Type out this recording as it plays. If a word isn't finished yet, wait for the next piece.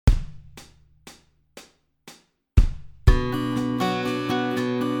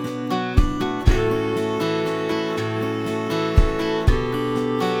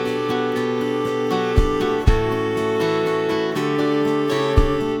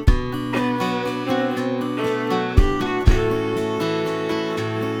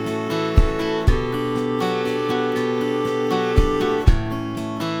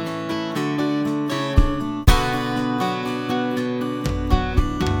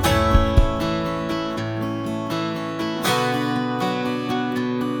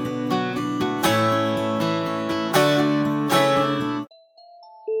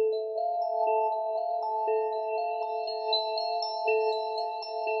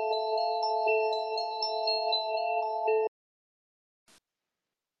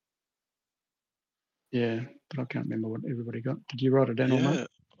Yeah, but I can't remember what everybody got. Did you write it down, or Mark? Yeah,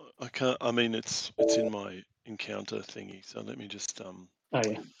 I can't. I mean, it's in my encounter thingy. So let me just Oh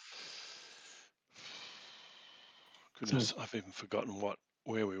yeah. Goodness, I've even forgotten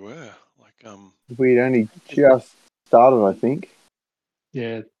where we were. Like We'd only just started, I think.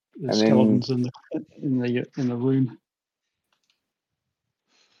 Yeah, the And skeletons in the room.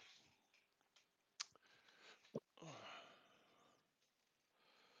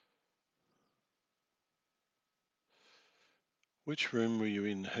 Which room were you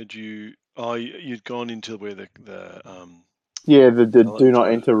in? Had you? Oh, you'd gone into where the yeah, the do not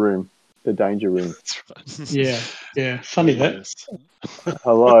the- enter room, the danger room. That's right. Yeah. Funny that. Yes.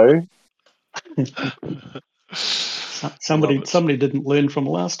 Hello. Somebody didn't learn from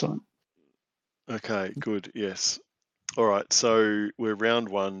last time. Okay, good. Yes. All right. So we're round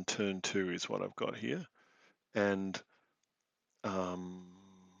 1, turn 2 is what I've got here, and Round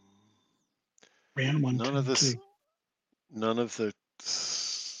 1, none turn of this, 2. none of the,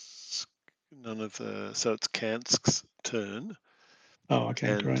 So it's Kansk's turn. Oh, okay,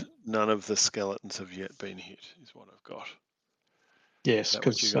 and great. none of the skeletons have yet been hit, is what I've got. Yes, Is that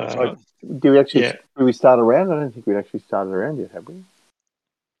what you because guys got? Do we actually? Yeah. Do we start around? I don't think we'd actually started around yet, have we?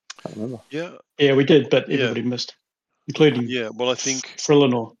 I can't remember. Yeah, we did, but Yeah. everybody missed, including Well, I think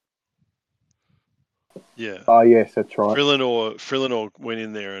Frillinor. Yeah, Oh yes, that's right. Frillinor went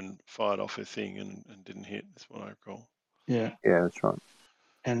in there and fired off her thing and didn't hit. Is what I recall. Yeah, Yeah, that's right.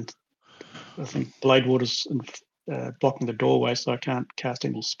 and I think Bladewater's blocking the doorway, so I can't cast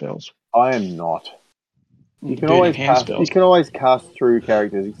any spells. I am not. You can Burning always hand cast. spells. You can always cast through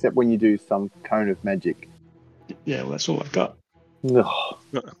characters, except when you do some cone of magic. Yeah, well, that's all I've got. Ugh.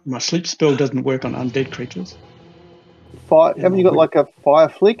 My sleep spell doesn't work on undead creatures. Fire. Yeah, Haven't you got like a fire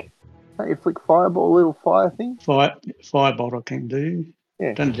flick? Can't you flick fireball, a little fire thing? Firebolt I can do.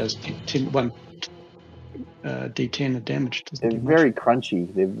 Yeah. It only does 1 d10 of damage. Doesn't They're do much. very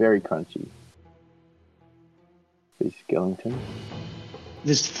crunchy. They're very crunchy. These skeletons.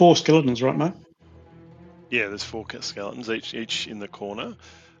 There's 4 skeletons, right, Mark? Yeah, there's 4 skeletons, each in the corner,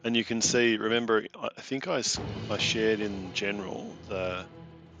 and you can see. Remember, I think I shared in general the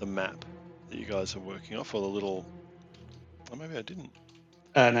map that you guys are working off, or the little. Oh, maybe I didn't.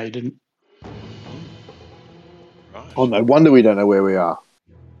 No, you didn't. Right. Oh, no wonder we don't know where we are.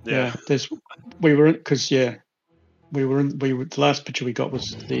 Yeah. We were because the last picture we got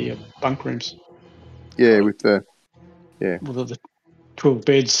was the bunk rooms. Yeah, with the with the 12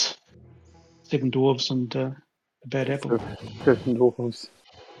 beds, 7 dwarves, and a bad apple. 7 dwarves.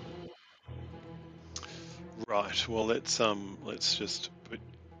 Right. Well, let's just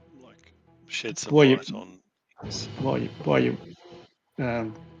shed some While light on this. While you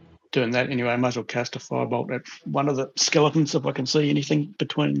doing that anyway, I might as well cast a firebolt at one of the skeletons if I can see anything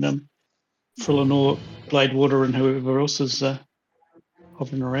between Frillinor, Bladewater, and whoever else is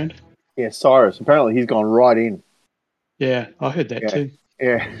hovering around. Yeah, Cyrus. Apparently, he's gone right in. Yeah, I heard that too.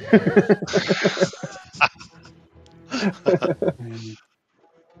 Yeah.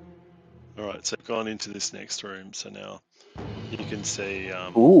 All right, so I've gone into this next room. So now you can see.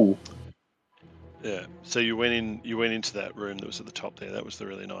 Ooh. Yeah. So you went into that room that was at the top there. That was the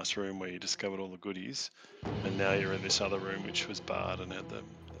really nice room where you discovered all the goodies, and now you're in this other room which was barred and had the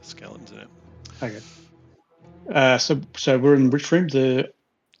skeletons in it. Okay. So we're in which room?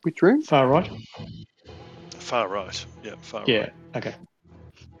 Which room? Far right. Far right. Yeah. Far Yeah. right. Okay.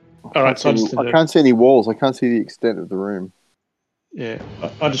 All right. I can't see any walls. I can't see the extent of the room. Yeah.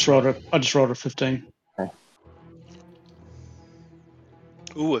 I just rolled a 15. Okay.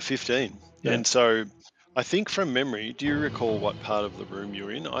 Ooh, a 15. Yeah. And so, I think from memory, do you recall what part of the room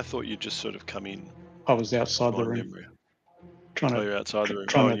you're in? I thought you'd just sort of come in. I was outside the room. Memory. You're outside the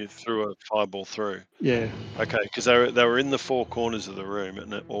room. You threw a fireball through. Yeah. Okay, because they were in the 4 corners of the room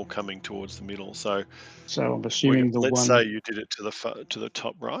and all coming towards the middle. So I'm assuming let's say you did it to the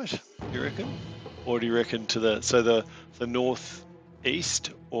top right. You reckon, or do you reckon to the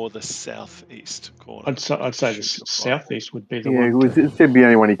northeast or the southeast corner? I'd say the southeast would be the one. Yeah, it's the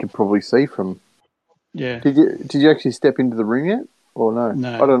only one you could probably see from. Yeah. Did you actually step into the room yet, or no?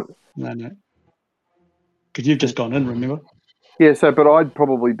 No. I don't. No. Because you've just gone in, remember? Yeah. So, but I'd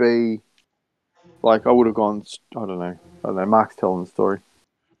probably be like I would have gone. I don't know. Mark's telling the story.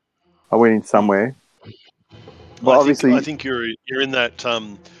 I went in somewhere. Well, obviously, I think you're in that.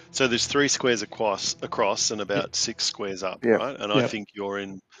 So there's 3 squares across and about 6 squares up, right? And I think you're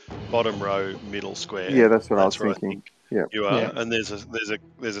in bottom row, middle square. Yeah, that's what I was thinking. Yeah, you are. Yeah. And there's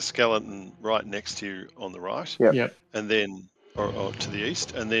a skeleton right next to you on the right. Yeah. And then or to the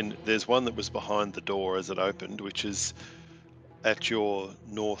east, and then there's one that was behind the door as it opened, which is at your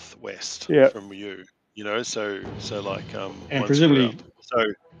northwest from you. You know, so like And one presumably, square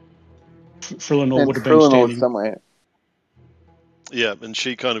up. So Frillinor would have been Frillinor standing. somewhere. yeah, and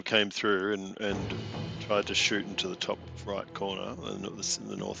she kind of came through and tried to shoot into the top right corner, in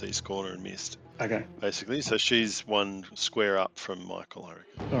the northeast corner, and missed. Okay. Basically, so she's one square up from Michael, I reckon.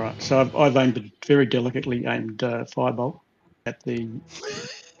 All right. So I've aimed very delicately aimed firebolt at the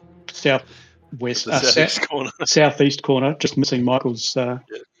southwest, The southeast corner. southeast corner, just missing Michael's.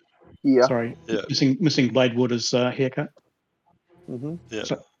 Yeah. Sorry, Yeah. missing Blade Water's haircut. Mm-hmm. Yeah.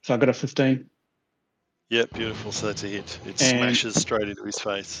 So I got a 15. Yeah, beautiful. So that's a hit. It And- smashes straight into his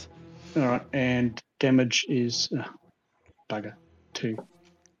face. All right, and damage is bugger 2.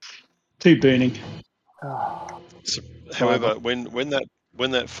 2 burning. So, however, when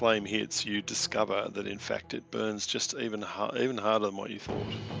that flame hits, you discover that in fact it burns just even harder than what you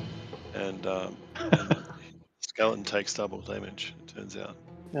thought, and skeleton takes double damage. It turns out.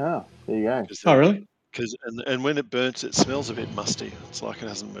 Ah, there you go. Oh, really? And when it burns, it smells a bit musty. It's like it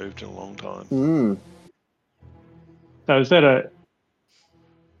hasn't moved in a long time. Mm. So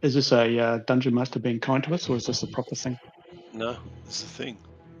is this a dungeon master being kind to us, or is this a proper thing? No, this is a thing.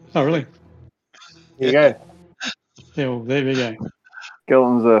 Oh, really? There you go. Yeah, well, there we go.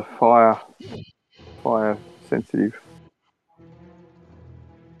 Skeletons are fire sensitive.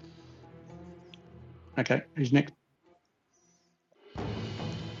 Okay, who's next?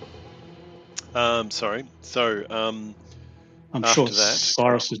 Sorry. So I'm after sure that,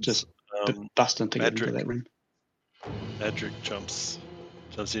 Cyrus is just busting to get into Adric. that room. Adric jumps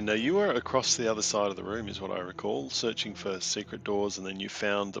in. Now you were across the other side of the room, is what I recall, searching for secret doors, and then you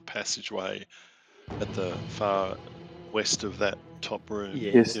found the passageway at the far west of that top room.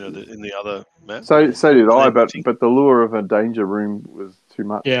 Yeah. Yes. You know, in the other map. So did I, then but the lure of a danger room was too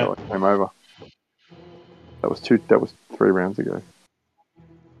much, Yeah. so I came over. That was 3 rounds ago.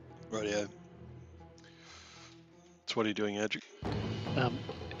 Rightio. So what are you doing, Adric?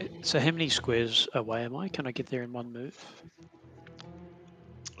 So how many squares away am I? Can I get there in one move?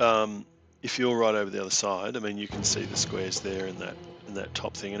 If you're right over the other side, I mean, you can see the squares there in that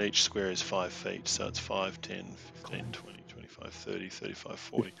top thing, and each square is 5 feet, so it's 5, 10, 15, 20, 25, 30, 35,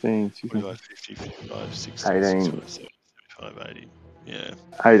 40, 15, 45, 50, 55, 60, 18. 65, 70, 75, 80. Yeah.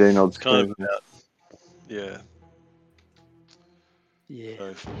 18 odd It's kind of squares. about, yeah, Yeah.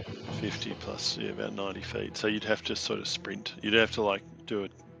 so 50 plus, about 90 feet. So you'd have to sort of sprint. You'd have to do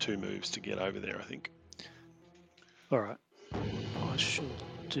 2 moves to get over there, I think. All right. I shall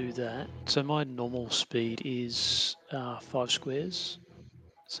do that. So my normal speed is 5 squares.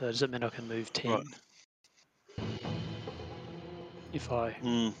 So does that mean I can move 10? Right. If I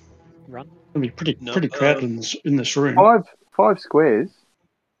run? It'll be pretty No, crowded in this room. 5 squares.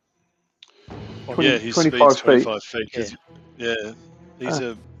 20, yeah, his 25 speed's 25 feet. Yeah.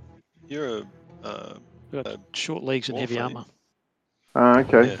 Yeah, you're a I've got short legs and heavy Warfiend. armor.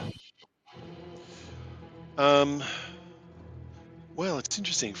 Okay. Yeah. Well, it's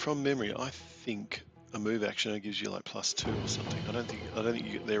interesting. From memory, I think a move action gives you like +2 or something. I don't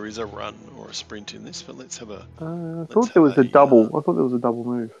think there is a run or a sprint in this. But let's have a. I thought there was a double. I thought there was a double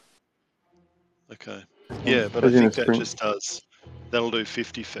move. Okay. Yeah, but I As in a think that sprint. just does. That'll do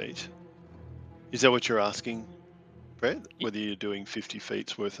 50 feet. Is that what you're asking, Brett? Whether you're doing 50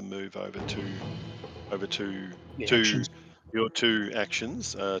 feet's worth of move over two Actions. your 2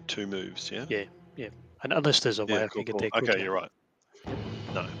 actions, 2 moves, yeah? Yeah. And unless there's a way I can get there quicker. Okay, you're right.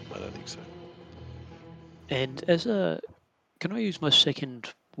 No, I don't think so. And can I use my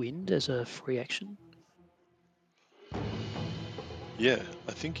second wind as a free action? Yeah,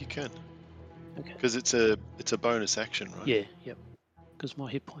 I think you can. Okay. Because it's a bonus action, right? Yeah, yep. Because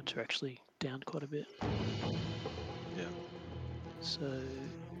my hit points are actually down quite a bit. Yeah. So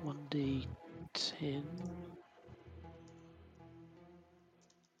 1d10.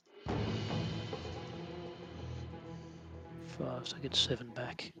 Five, so I get 7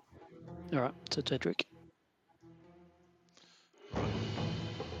 back. All right, so it's Edric. Right.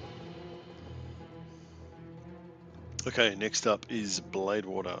 Okay, next up is Blade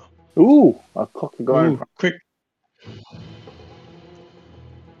Water. Ooh, I cocked the guy in front. Quick.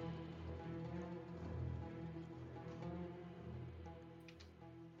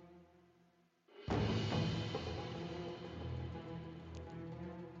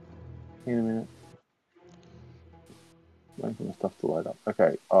 In a minute. Waiting for the stuff to load up.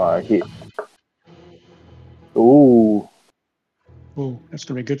 Okay, I hit. Ooh. Oh, that's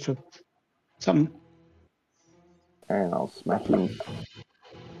going to be good for something. And I'll smack him.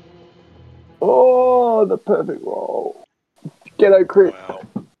 Oh, the perfect roll. Ghetto crit. Wow.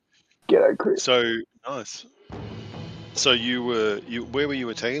 Ghetto crit. So nice. So where were you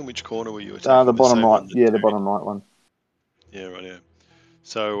attacking? Which corner were you attacking? The bottom same right. one that Yeah, the Terry- bottom right one. Yeah, right. Yeah.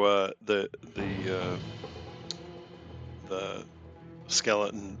 So the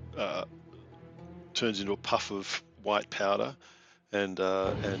skeleton turns into a puff of white powder and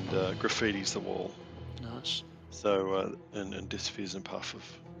graffitis the wall. Nice. So and disappears in a puff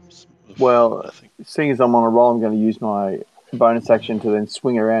of Well, nothing. seeing as I'm on a roll, I'm going to use my bonus action to then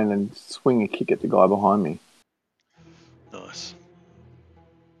swing around and swing a kick at the guy behind me. Nice.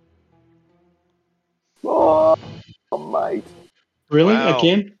 Oh, mate. Really? Wow.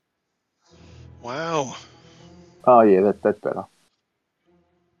 Again? Wow. Oh, yeah, that's better.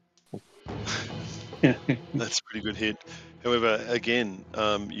 That's a pretty good hit. However, again,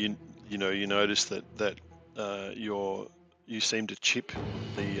 you notice that you seem to chip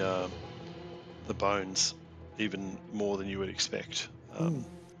the bones even more than you would expect in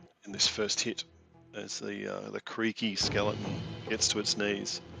this first hit, as the creaky skeleton gets to its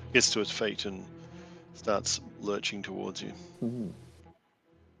knees, gets to its feet, and starts lurching towards you.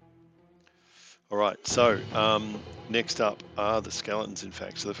 All right. So next up are the skeletons. In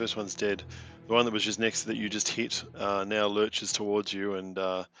fact, so the first one's dead. The one that was just next that you just hit now lurches towards you and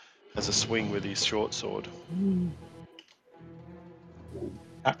has a swing with his short sword,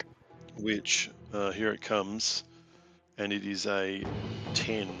 Fuck. which here it comes, and it is a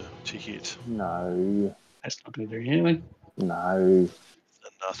 10 to hit. No. That's not going to do anything. No.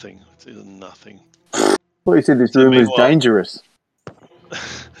 Nothing. It's nothing. Well, you said this So room was meanwhile, dangerous.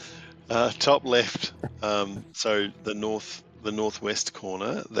 top left, so the northwest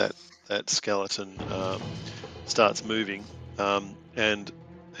corner, that skeleton starts moving, and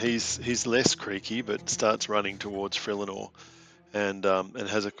he's less creaky, but starts running towards Frillinor, and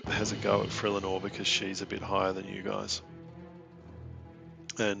has a go at Frillinor because she's a bit higher than you guys.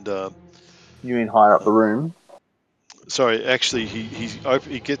 And You mean higher up the room? sorry, actually,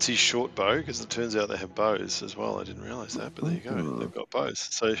 he gets his short bow because it turns out they have bows as well. I didn't realise that, but there you go, they've got bows.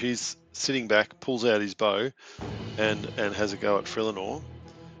 So he's sitting back, pulls out his bow, and has a go at Frillinor,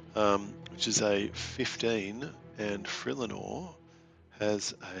 which is a 15, and Frillinor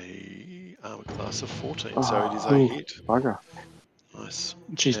has a armor class of 14, so it is a Ooh. hit. Bugger. Nice.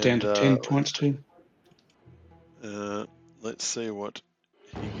 She's down And to 10 points too. let's see what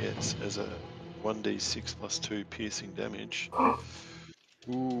he gets as a 1d6 plus 2 piercing damage.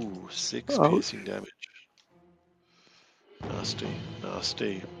 Ooh, 6 Ouch. piercing damage. Nasty,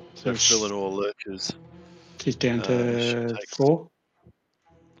 nasty. So So Frillinor lurches. she's down She to takes 4.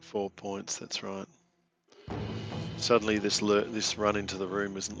 4 points, that's right. Suddenly this run into the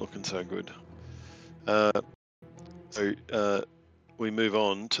room isn't looking so good. So we move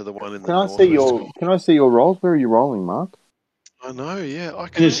on to the one in the Can I see northwest corner. Can I see your rolls? Where are you rolling, Mark? I know, yeah. I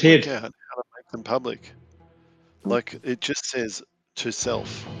In his can't work head. out how to make them public. Like, it just says to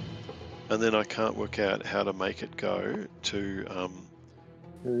self, and then I can't work out how to make it go to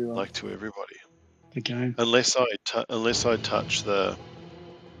like to everybody. The game. Unless I touch the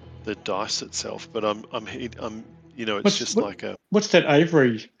dice itself, but I'm it's just like a What's that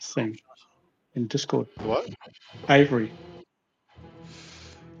Avery thing in Discord? what? Avery.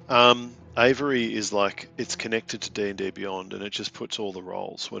 Avery is like, it's connected to D&D Beyond, and it just puts all the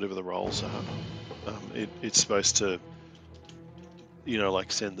rolls, whatever the rolls are. It's supposed to,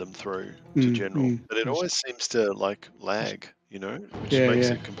 like send them through to general, but it always seems to like lag, which makes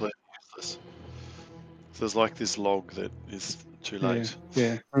it completely useless. So there's like this log that is too late.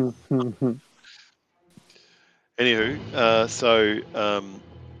 Yeah. Anywho, so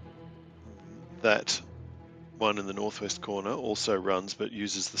that one in the northwest corner also runs, but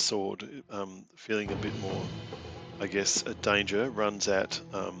uses the sword, feeling a bit more, I guess, a danger, runs at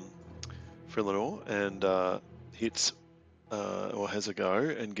Frillinor and hits or has a go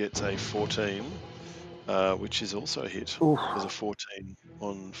and gets a 14, which is also a hit, because a 14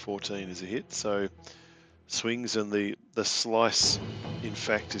 on 14 is a hit. So swings, and the slice, in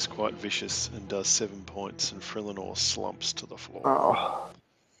fact, is quite vicious and does 7 points, and Frillinor slumps to the floor. Oh.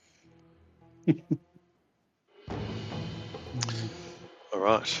 All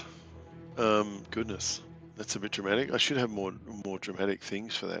right. Goodness, that's a bit dramatic. I should have more dramatic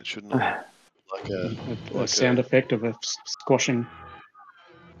things for that, shouldn't I? A sound effect of a squashing.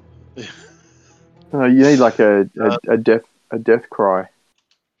 You need like a death cry.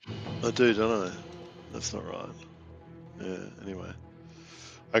 I do, don't I? That's not right. Yeah. Anyway.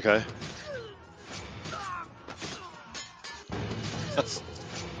 Okay.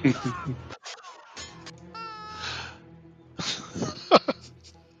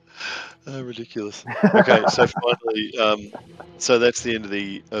 Ridiculous. Okay, so finally, so that's the end of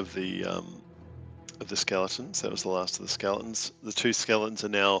the of the skeletons. That was the last of the skeletons. The two skeletons are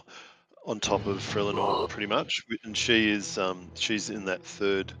now on top of Frelinor pretty much, and she is she's in that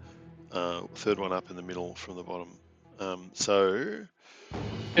third one up in the middle from the bottom. So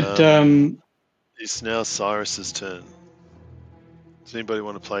it's now Cyrus's turn. Does anybody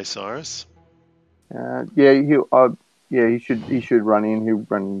want to play Cyrus? He should run in. He'll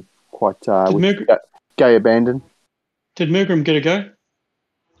run quite with gay abandon. Did Mergrim get a go?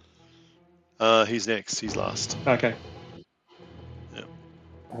 He's next. He's last. Okay.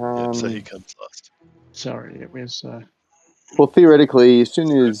 Yeah, so he comes last. Sorry, it was. Well, theoretically, as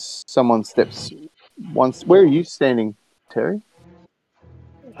soon as someone steps once, where are you standing, Terry?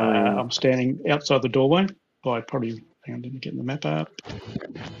 I'm standing outside the doorway. I probably didn't get the map up.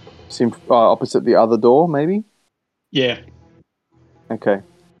 Opposite the other door, maybe. Yeah. Okay.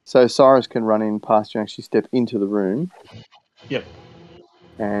 So Cyrus can run in past you and actually step into the room. Yep.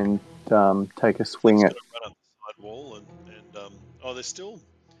 And take a swing at. Run up the side wall and there's still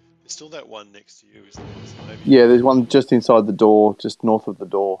that one next to you, isn't there? So maybe there's one just inside the door, just north of the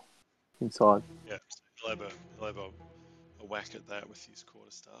door, inside. Yeah, so he'll have a whack at that with his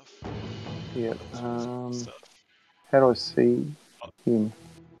quarterstaff. Yeah. How do I see him?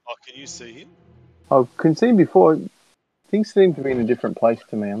 Oh, can you see him? I couldn't see him before. Things seem to be in a different place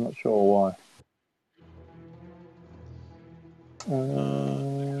to me. I'm not sure why.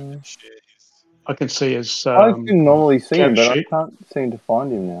 I can see his. I can normally see him, but sheet. I can't seem to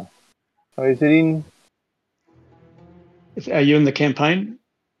find him now. Oh, is it in? Are you in the campaign?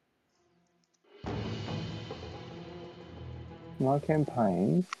 My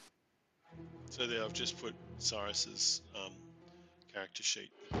campaigns. So there, I've just put Cyrus's character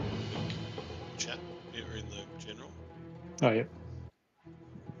sheet in the chat or in the general. Oh, yeah.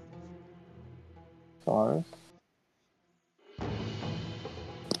 Cyrus.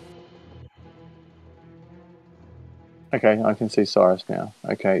 Okay, I can see Cyrus now.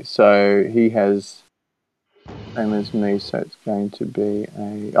 Okay, so he has same as me, so it's going to be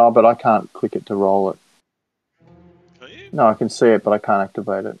a... Oh, but I can't click it to roll it. Can't you? No, I can see it, but I can't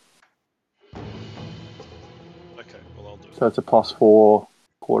activate it. Okay, well I'll do it. So it's a +4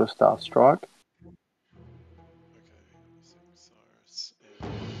 quarterstaff strike. Okay, so Cyrus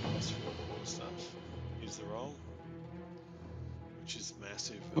and +4 quarterstaff is the roll, which is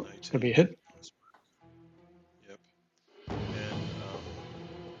massive, an 18. Could be a hit. Yep. And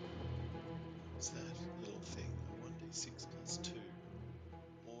what's that little thing? A 1d6 +2,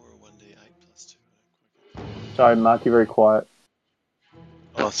 or a 1d8 +2. I don't quite get that. Sorry, Mark, you're very quiet.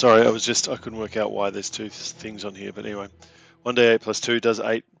 Oh, sorry, I couldn't work out why there's two things on here, but anyway, 1d8 +2 does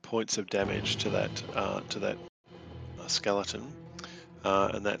 8 points of damage to that skeleton,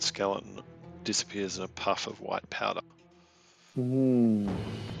 and that skeleton disappears in a puff of white powder.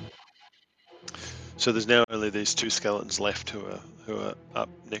 So there's now only these two skeletons left who are up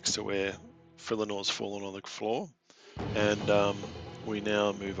next to where Frilinor's fallen on the floor, and we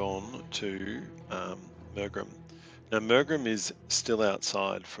now move on to Mergrim. Now Mergrim is still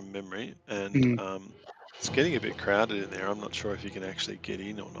outside from memory, and it's getting a bit crowded in there. I'm not sure if you can actually get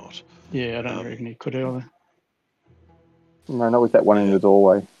in or not. Yeah, I don't reckon he could either. No, not with that one in the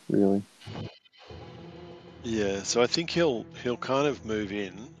doorway, really. Yeah, so I think he'll kind of move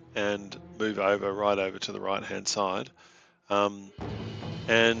in and move right over to the right hand side, and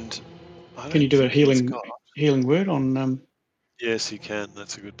I don't Can you do a think healing word on? Yes, he can.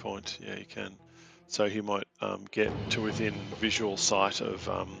 That's a good point. Yeah, he can. So he might get to within visual sight of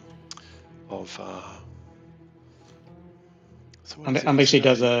so what does Unless he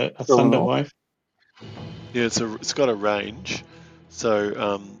does a thunder wave. Yeah, it's got a range.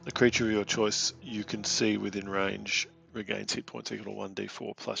 So a creature of your choice you can see within range regains hit points equal to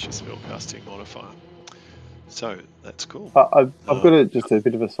 1d4 plus your spellcasting modifier. So that's cool. I've got just a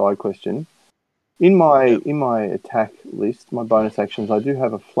bit of a side question. In my attack list, my bonus actions, I do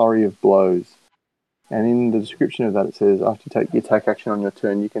have a flurry of blows. And in the description of that, it says, after you take the attack action on your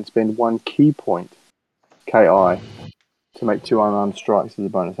turn, you can spend 1 key point, KI, to make 2 unarmed strikes as a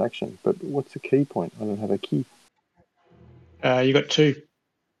bonus action. But what's a key point? I don't have a key. You got 2.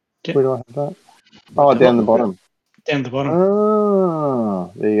 Where do I have that? Oh, down the bottom. Down the bottom.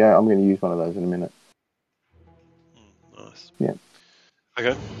 Oh, there you go. I'm going to use one of those in a minute. Nice. Yeah.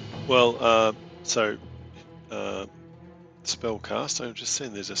 Okay. Well, so spell cast. I've just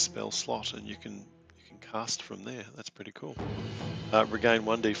seen there's a spell slot, and you can cast from there. That's pretty cool. Regain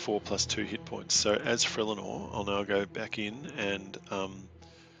 1d4 plus 2 hit points. So as Frelinor, I'll now go back in and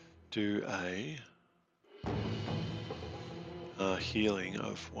do a healing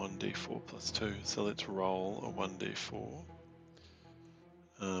of 1d4 plus 2. So let's roll a 1d4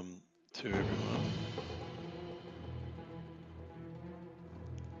 to everyone.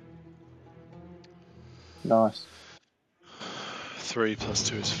 Nice. 3 plus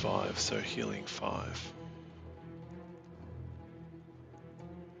 2 is 5, so healing 5.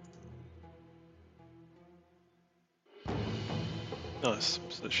 Nice,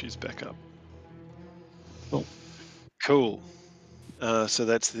 so she's back up. Cool. So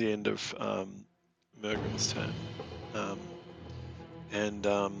that's the end of Mergrim's turn. And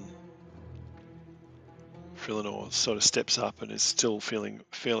Philonor sort of steps up and is still feeling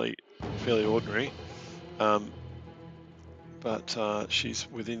fairly ordinary. But she's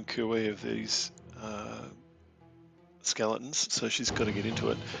within cooee of these skeletons, so she's got to get into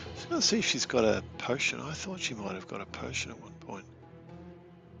it. She's got to see if she's got a potion. I thought she might have got a potion at one point.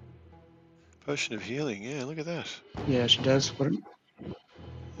 Potion of healing, yeah, look at that. Yeah, she does.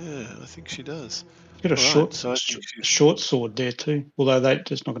 Yeah, I think she does. She's got a All right, so I think she's... short sword there too. Although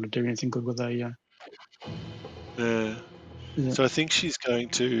that's not going to do anything good with a. Yeah. Yeah. So I think she's going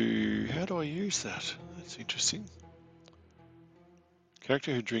to... How do I use that? That's interesting.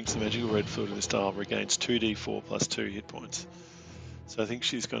 Character who drinks the magical red fluid in this style regains 2d4 plus 2 hit points. So I think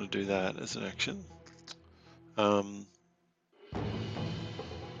she's going to do that as an action.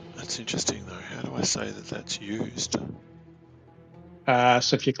 That's interesting though. How do I say that that's used?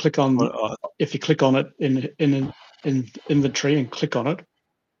 So if you click on it in inventory and click on it,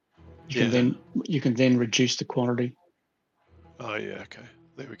 you can then reduce the quantity. Oh yeah, okay.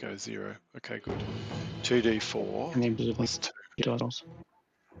 There we go, 0. Okay, good. 2d4 and then plus 2. Dials.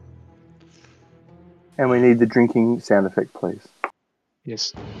 And we need the drinking sound effect, please.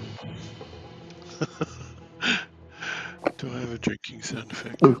 Yes. Do I have a drinking sound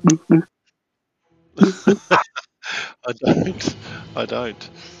effect? I don't.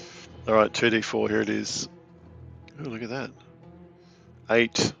 All right, 2d4, here it is. Oh, look at that.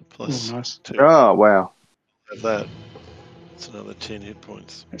 8 plus nice. 2. Oh, wow. Have that. It's another 10 hit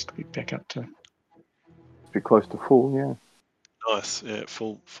points. Has to be back up to... It's a bit close to full, yeah. Nice, yeah,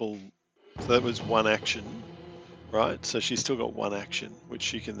 full. So that was one action, right? So she's still got one action, which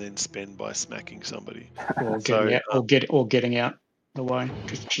she can then spend by smacking somebody. Or getting out the way.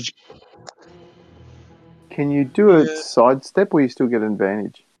 Can you do a sidestep or you still get an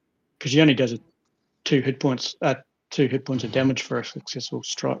advantage? Because she only does 2 hit points of damage for a successful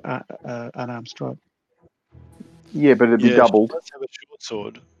strike, unarmed strike. Yeah, but it'd be doubled. She does have a short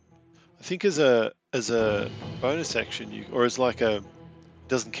sword. I think as a bonus action, or as like a...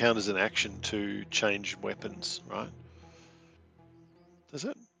 doesn't count as an action to change weapons, right? Does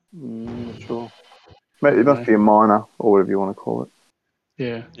it? Not sure. It must be a minor or whatever you want to call it.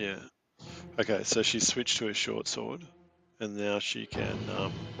 Yeah. Yeah. Okay, so she's switched to a short sword, and now she can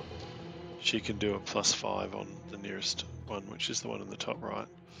do a +5 on the nearest one, which is the one in the top right.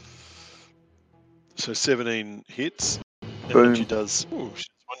 So 17 hits, and Boom. she does... Oh, she's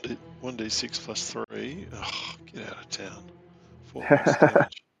 1d6 plus 3. Oh, get out of town. 4 points of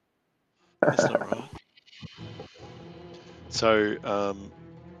damage. That's not right. So,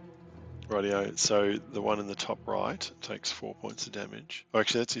 rightio. So the one in the top right takes 4 points of damage. Oh,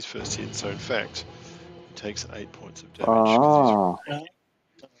 actually, that's his first hit. So in fact, he takes 8 points of damage.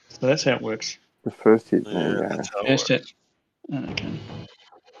 So that's how it works. The first hit. Yeah, There you go. that's how it First works. hit. Okay.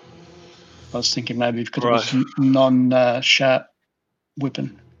 I was thinking maybe because it was non-sharp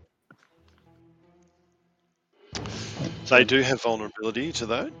weapon. They do have vulnerability to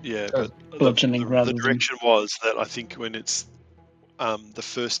that, yeah. But bludgeoning the direction was that I think when it's the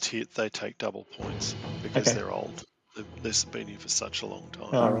first hit, they take double points because they're old. They've been here for such a long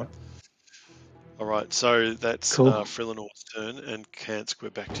time. All right. All right, so that's Cool. Frillanor's turn, and Kansk,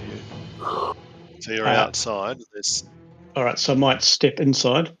 we're back to you. So you're outside. All right, so I might step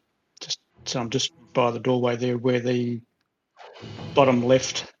inside. So I'm just by the doorway there, where the bottom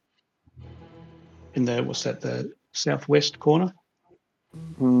left in the the southwest corner.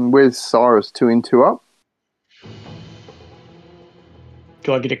 Where's Cyrus? 2 in, 2 up.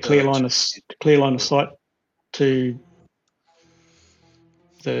 Do I get a clear line of sight to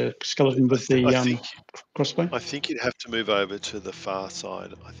the skeleton with the crossbow? I think you'd have to move over to the far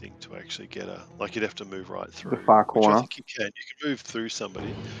side, I think, to actually get you'd have to move right through. The far corner. Which I think you can. You can move through somebody.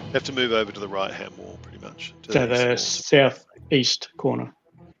 You have to move over to the right-hand wall, pretty much. So the southeast corner.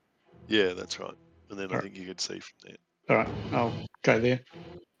 Yeah, that's right. And then I think you could see from there. All right, I'll go there.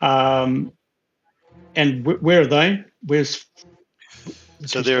 And where are they?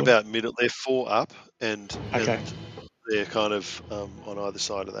 So they're about middle. They're 4 up, and they're kind of on either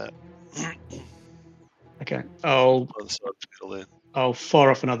side of that. Okay, On the side of the middle there. I'll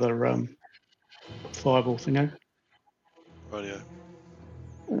fire off another fireball thingo. Rightio.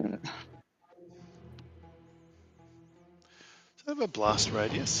 Does that have a blast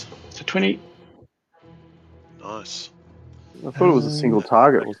radius? So 20. Nice. I thought it was a single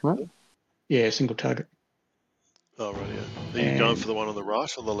target, wasn't it? Yeah, single target Oh, right, yeah. Are you going for the one on the right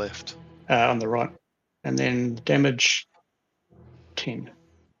or the left? on the right, and then damage 10.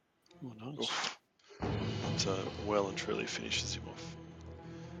 Oh, nice. Oof. That well and truly finishes him off.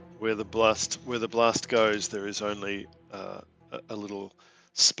 Where the blast goes, there is only a little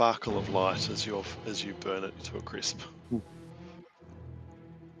sparkle of light as you burn it to a crisp.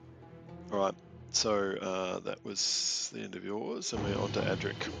 All right, so that was the end of yours, and we're on to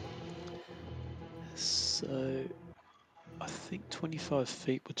Adric. So I think 25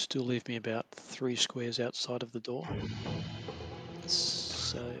 feet would still leave me about 3 squares outside of the door.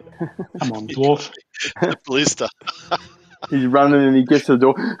 So Come on, dwarf. The blister. He's running and he gets to the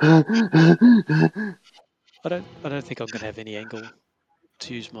door. I don't think I'm going to have any angle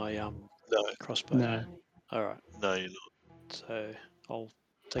to use my No, crossbow. No, All right. no, you're not. So I'll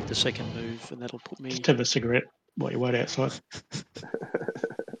take the second move, and that'll put me. just have a cigarette while you wait outside.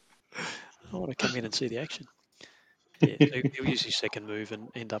 I want to come in and see the action. Yeah, so he'll use his second move and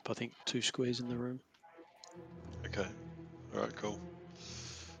end up, I think, 2 squares in the room. Okay. All right, cool.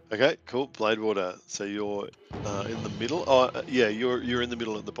 Okay, cool. Blade water. So you're in the middle. Oh, yeah, you're in the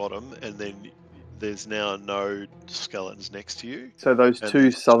middle at the bottom, and then there's now no skeletons next to you. So those And two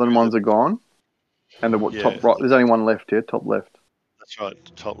there's southern two ones that- are gone, and the Yeah, top right. There's only one left here. Top left. That's right.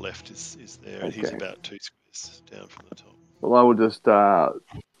 The top left is there, and he's Okay. about 2 squares down from the top. Well, I will just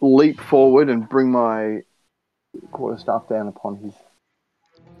leap forward and bring my quarterstaff down upon his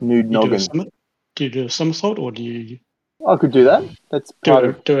nude noggin. Do you do a somersault, or do you I could do that. That's part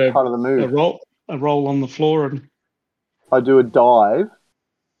of do the a move. roll on the floor and I do a dive,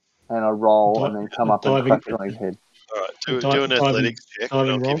 and I roll, and then come a up and diving crack it on his head. All right, do an athletics check, and I'll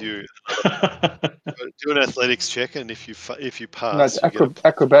diving roll? give you do an athletics check, and if you No, pass, it's you get a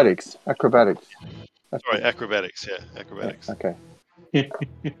acrobatics. Acrobatics. Sorry, acrobatics. Yeah, acrobatics. Okay.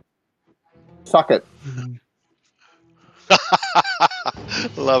 Suck it.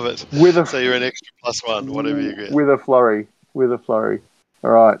 Love it. So you're an extra +1, whatever you get. With a flurry.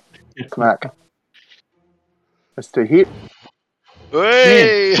 All right. Smack. That's to hit,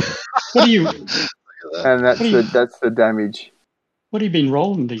 Hey! What do you? and What do you? that's the damage. What have you been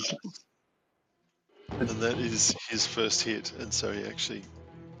rolling these? And that is his first hit, and so he actually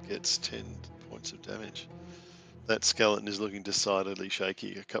gets 10 points of damage. That skeleton is looking decidedly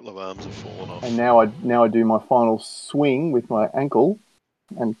shaky. A couple of arms have fallen off. And now I do my final swing with my ankle,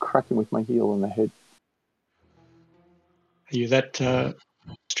 and crack him with my heel in the head. Are you that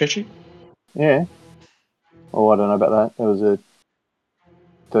stretchy? Yeah. Oh, I don't know about that. That was a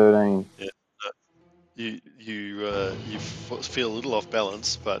 13. Yeah. You feel a little off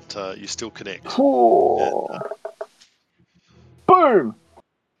balance, but you still connect. Oh. Boom!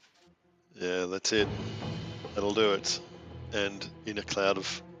 Yeah, that's it. That'll do it. And in a cloud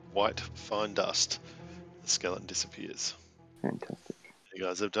of white fine dust, the skeleton disappears. Fantastic. You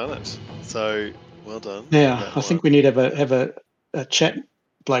guys have done it. So well done. Now, I think we need to have a chat,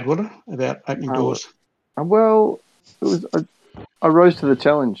 Bladewater, about opening doors. Well, it was I rose to the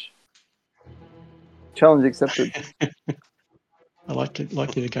challenge. Challenge accepted. I like you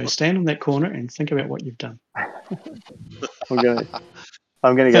to go stand in that corner and think about what you've done. I'm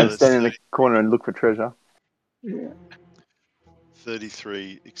gonna go stand in the corner and look for treasure. Yeah.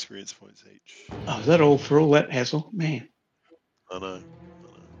 33 experience points each. Oh, is that all for all that hassle, man? I know.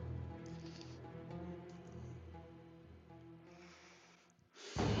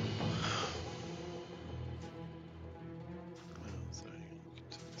 So hang on, we can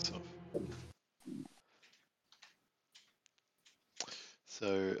turn this off. So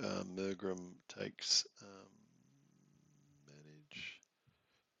Mergrim takes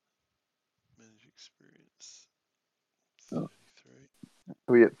manage experience 33.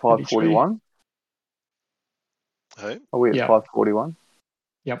 Are we at 541? Hey, Are we at 541?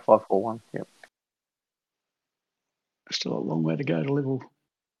 Yep. 541. Yep. Still a long way to go to level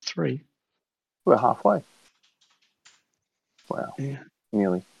 3. We're halfway. Wow. Yeah.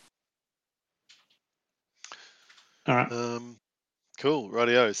 Nearly. All right. Cool.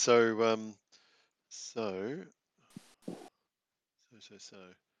 Rightio. So.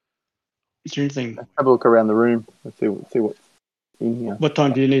 Is there anything? Let's have a look around the room. Let's see what's in here. What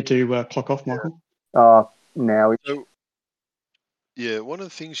time do you need to clock off, Michael? Now. So, yeah, one of the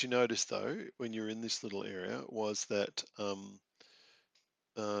things you noticed though when you're in this little area was that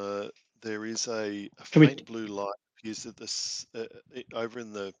there is a faint blue light appears at this over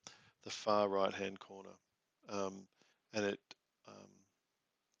in the far right hand corner, and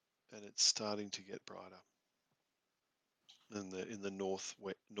it's starting to get brighter. in the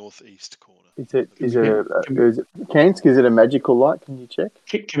northeast corner. Is it Kansk? Is it a magical light? Can you check?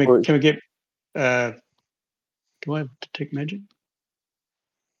 Can we get? Do I detect magic?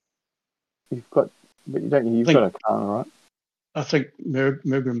 You've got, but you don't. You've got Arcana, right? I think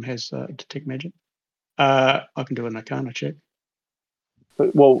Mergrim has detect magic. I can do an Arcana check.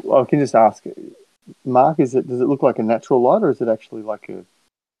 But, well, I can just ask, Mark. Does it look like a natural light, or is it actually like a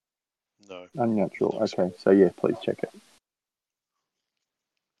unnatural? Okay, so yeah, please check it.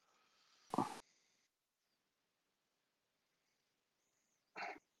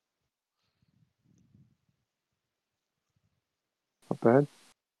 Not bad.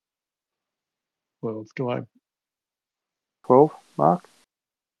 12. Do I? 12, Mark.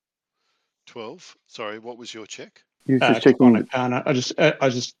 12. Sorry, what was your check? You were just checking on Arcana. I was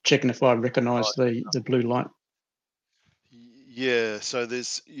just checking if I recognise the blue light. Yeah. So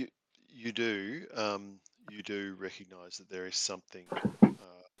there's you do recognise that there is something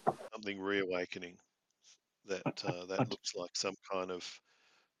reawakening that looks like some kind of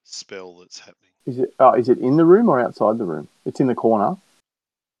spell that's happening. Is it in the room or outside the room? It's in the corner.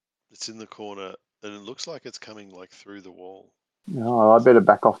 It's in the corner, and it looks like it's coming like through the wall. No, I better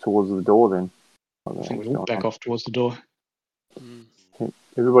back off towards the door then. I think we'll back off towards the door.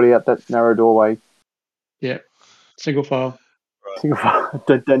 Everybody out that narrow doorway. Yeah. Single file. Right. Single file.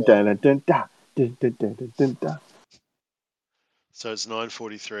 Dun, dun, dun, dun, dun, dun, dun, dun, dun, dun, dun. So it's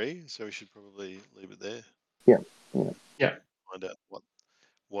 9:43. So we should probably leave it there. Yeah. Find out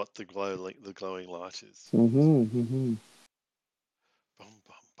what the glowing light is. Mm-hmm. Bum,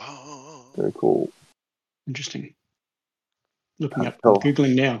 bum, bum. Very cool. Interesting. Looking up, Cool.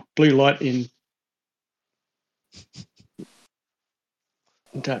 Googling now. Blue light in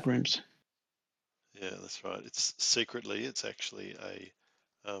dark rooms. Yeah, that's right. It's secretly, it's actually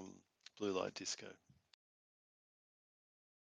a blue light disco.